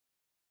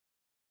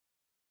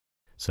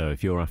So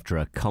if you're after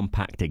a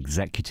compact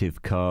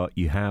executive car,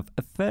 you have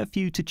a fair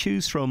few to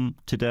choose from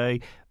today.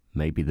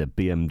 Maybe the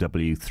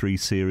BMW 3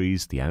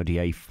 Series, the Audi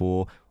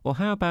A4, or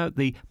how about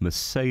the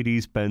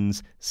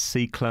Mercedes-Benz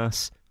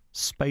C-Class?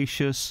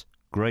 Spacious,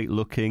 great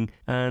looking,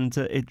 and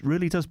it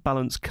really does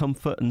balance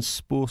comfort and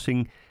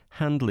sporting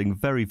handling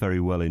very, very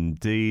well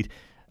indeed.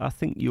 I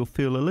think you'll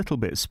feel a little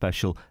bit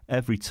special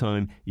every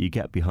time you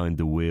get behind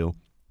the wheel.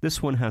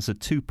 This one has a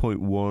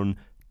 2.1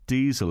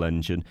 diesel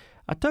engine.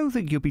 I don't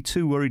think you'll be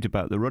too worried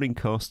about the running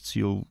costs.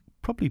 You'll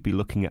probably be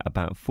looking at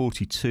about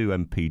 42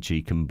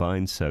 mpg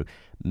combined, so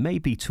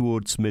maybe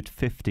towards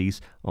mid-50s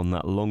on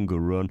that longer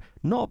run.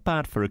 Not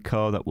bad for a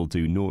car that will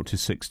do 0 to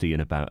 60 in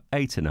about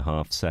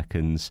 8.5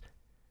 seconds.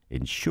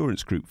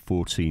 Insurance group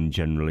 14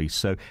 generally,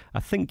 so I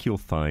think you'll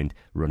find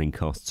running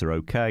costs are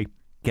okay.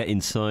 Get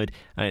inside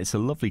and it's a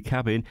lovely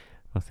cabin.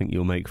 I think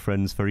you'll make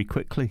friends very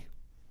quickly.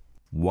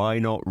 Why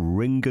not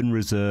ring and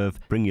reserve?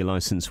 Bring your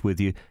license with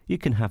you. You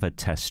can have a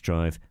test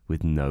drive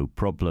with no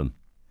problem.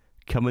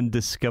 Come and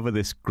discover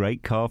this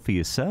great car for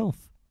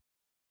yourself.